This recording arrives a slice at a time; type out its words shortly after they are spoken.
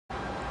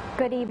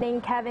Good evening,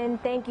 Kevin.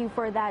 Thank you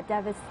for that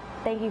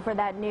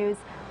news.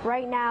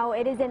 Right now,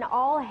 it is an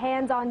all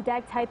hands on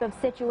deck type of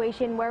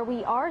situation where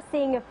we are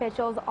seeing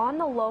officials on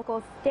the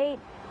local, state,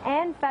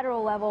 and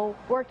federal level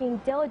working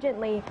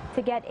diligently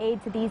to get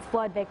aid to these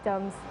flood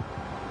victims.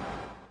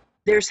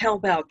 There's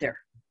help out there.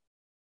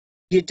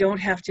 You don't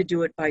have to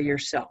do it by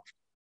yourself.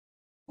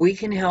 We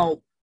can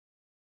help.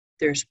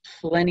 There's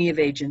plenty of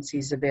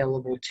agencies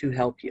available to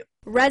help you.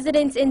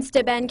 Residents in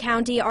Steuben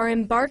County are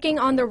embarking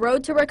on the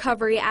road to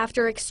recovery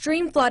after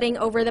extreme flooding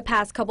over the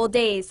past couple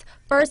days.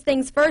 First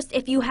things first,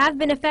 if you have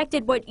been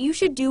affected, what you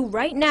should do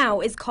right now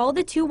is call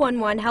the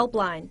 211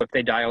 helpline. If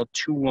they dial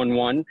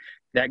 211,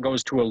 that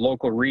goes to a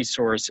local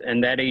resource,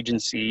 and that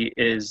agency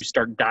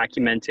start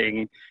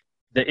documenting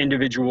the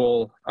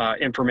individual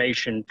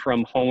information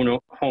from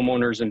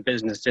homeowners and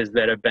businesses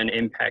that have been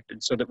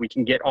impacted, so that we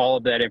can get all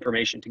of that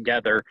information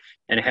together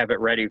and have it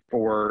ready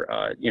for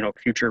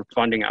future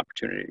funding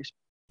opportunities.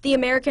 The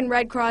American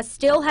Red Cross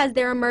still has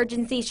their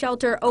emergency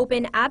shelter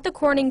open at the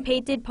Corning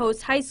Painted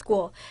Post High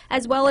School,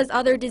 as well as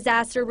other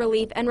disaster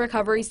relief and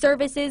recovery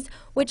services,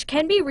 which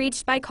can be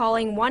reached by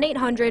calling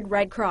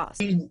 1-800-RED-CROSS.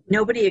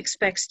 Nobody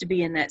expects to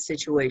be in that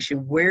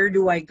situation. Where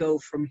do I go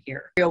from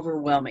here?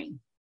 Overwhelming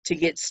to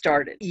get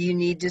started. You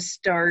need to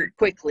start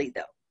quickly,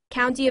 though.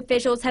 County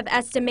officials have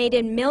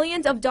estimated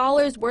millions of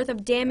dollars worth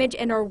of damage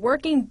and are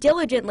working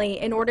diligently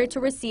in order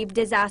to receive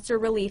disaster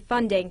relief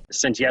funding.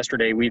 Since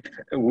yesterday, we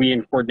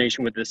in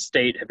coordination with the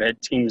state have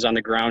had teams on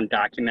the ground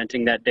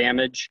documenting that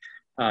damage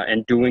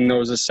and doing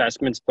those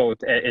assessments, both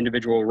at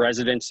individual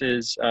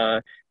residences,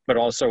 but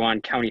also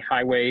on county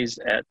highways,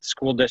 at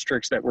school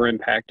districts that were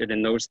impacted,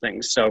 and those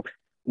things. So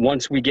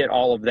once we get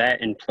all of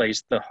that in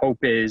place, the hope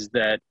is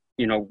that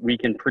we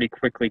can pretty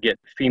quickly get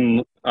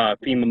FEMA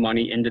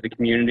money into the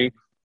community.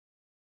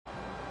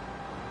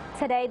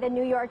 Today, the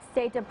New York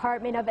State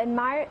Department of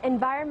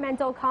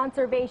Environmental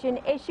Conservation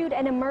issued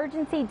an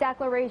emergency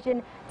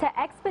declaration to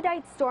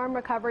expedite storm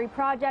recovery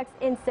projects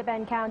in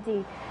Steuben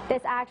County.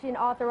 This action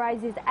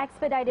authorizes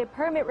expedited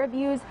permit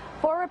reviews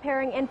for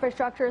repairing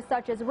infrastructure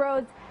such as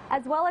roads,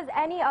 as well as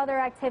any other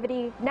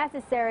activity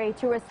necessary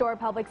to restore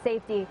public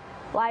safety.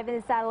 Live in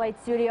the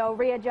satellite studio,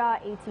 Rhea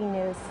Jha, 18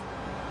 News.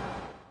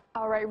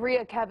 All right,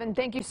 Rhea, Kevin,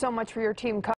 thank you so much for your team coverage.